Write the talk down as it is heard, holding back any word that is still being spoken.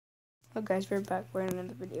Well, guys, we're back for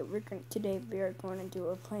another video. Today we are going to do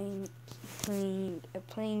a playing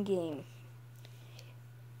game.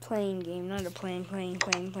 Playing game, not a playing my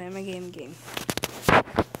game.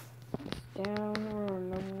 Down on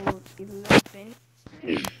level 11.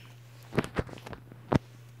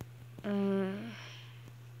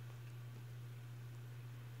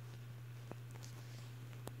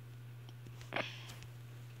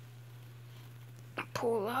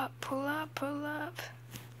 Pull up.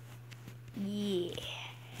 Yeah.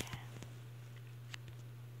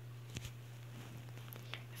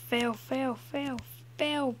 Fail.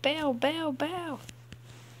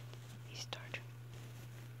 Restart.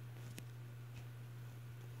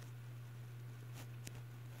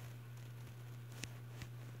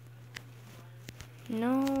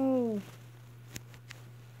 No.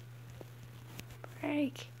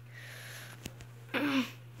 Break.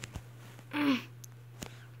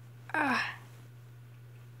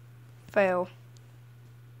 Fail.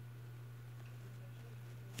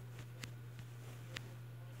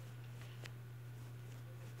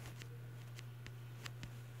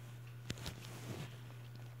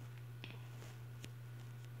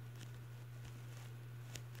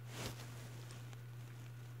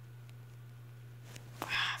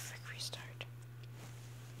 Frick, restart.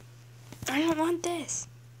 I don't want this.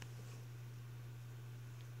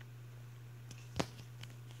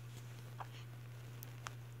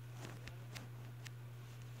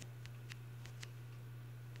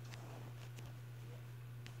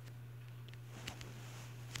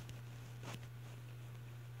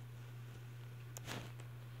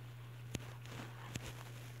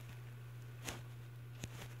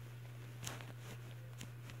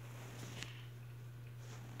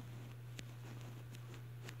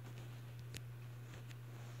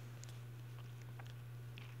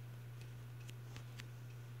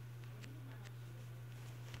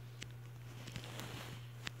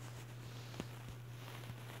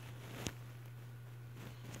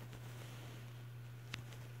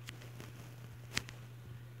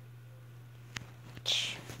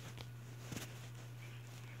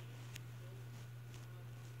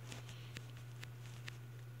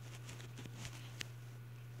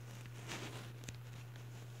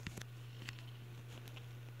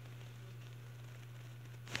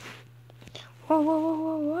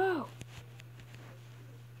 Whoa.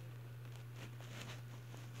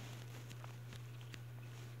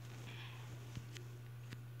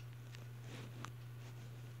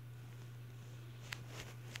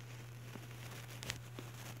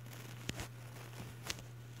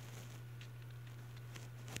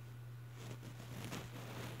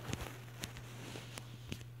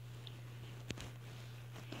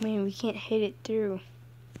 Man, we can't hit it through.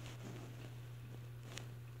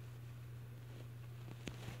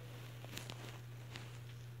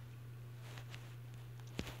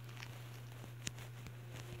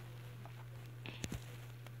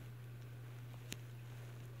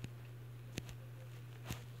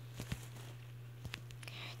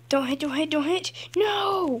 Don't hit.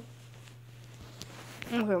 No!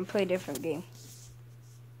 I'm gonna play a different game.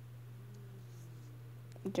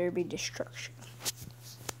 Derby Destruction.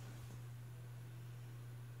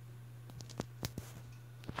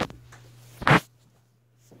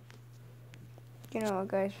 You know what,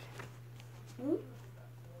 guys? I'm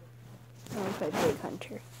gonna play Big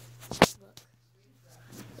Hunter.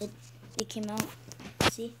 Look. It came out.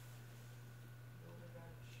 See?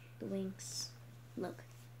 The wings. Look.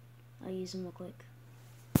 I'll use them real quick.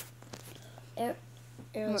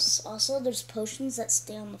 Also, there's potions that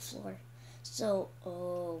stay on the floor. So,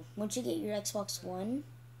 once you get your Xbox One,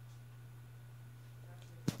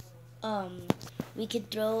 we could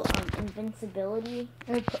throw invincibility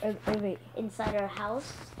inside our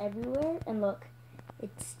house everywhere. And look, it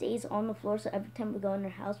stays on the floor, so every time we go in our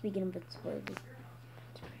house, we get invincibility.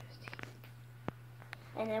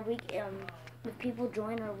 And then if people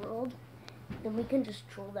join our world, then we can just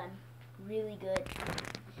troll them really good.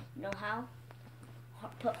 You know how?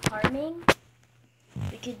 Put harming.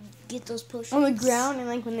 We could get those potions on the ground, and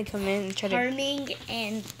like when they come in and try harming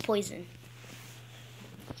and poison.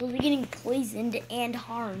 So we're getting poisoned and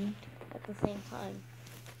harmed at the same time.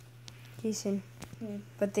 Jason,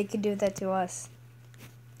 but they could do that to us.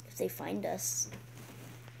 If they find us,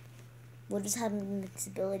 we'll just have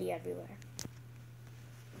invincibility everywhere.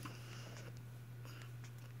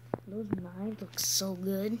 Those knives look so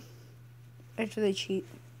good. It's really cheap.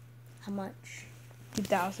 How much?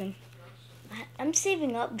 2,000. I'm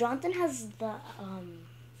saving up. Jonathan has the I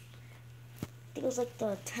think it was like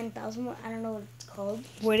the 10,000 one. I don't know what it's called.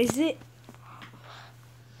 What is it?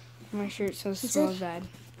 My shirt so small bad.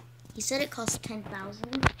 He said it cost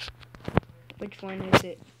 10,000. Which one is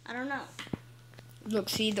it? I don't know. Look,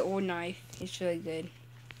 see the old knife. It's really good.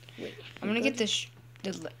 Wait. I'm gonna get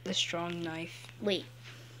the strong knife. Wait.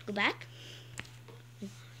 Go back.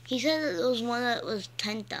 He said that there was one that was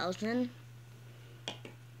 10,000.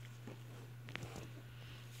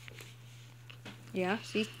 Yeah,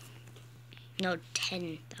 see? No,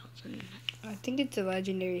 10,000. I think it's a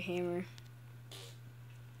legendary hammer.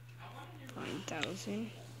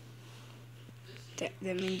 9,000. That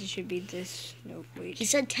means it should be this. Nope, wait. He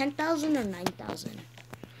said 10,000 or 9,000.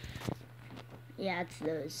 Yeah, it's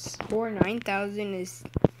those. 9,000 is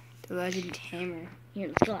the legend hammer. Here,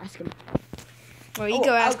 let's go ask him. Well, you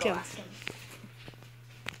go ask him.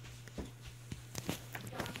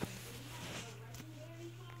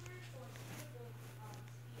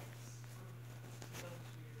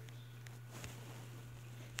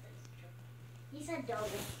 He said double.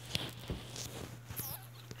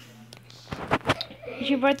 You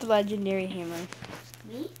should brought the legendary hammer.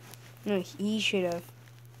 Me? No, he should have.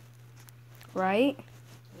 Right?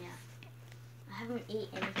 Yeah. I haven't ate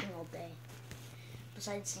anything all day.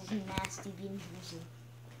 Besides these nasty beans and soup.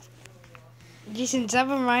 Jason, that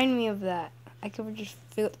remind me of that. I can just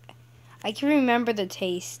feel. I can remember the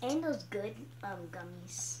taste. And those good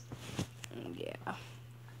gummies. Yeah.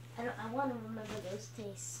 I want to remember those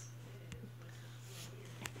tastes.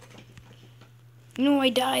 No, I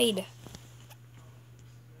died.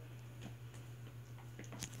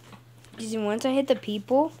 Jason, once I hit the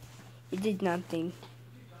people, it did nothing.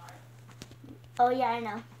 Oh yeah, I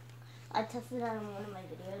know. I tested that in one of my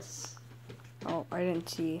videos. Oh, I didn't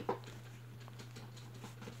see.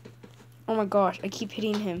 Oh my gosh, I keep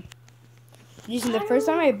hitting him. Jason, the first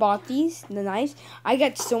time I bought the knives, I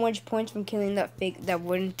got so much points from killing that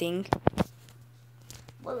wooden thing.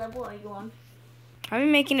 What level are you on? I've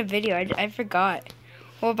been making a video. I forgot.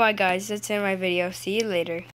 Well, bye guys. That's the end of my video. See you later.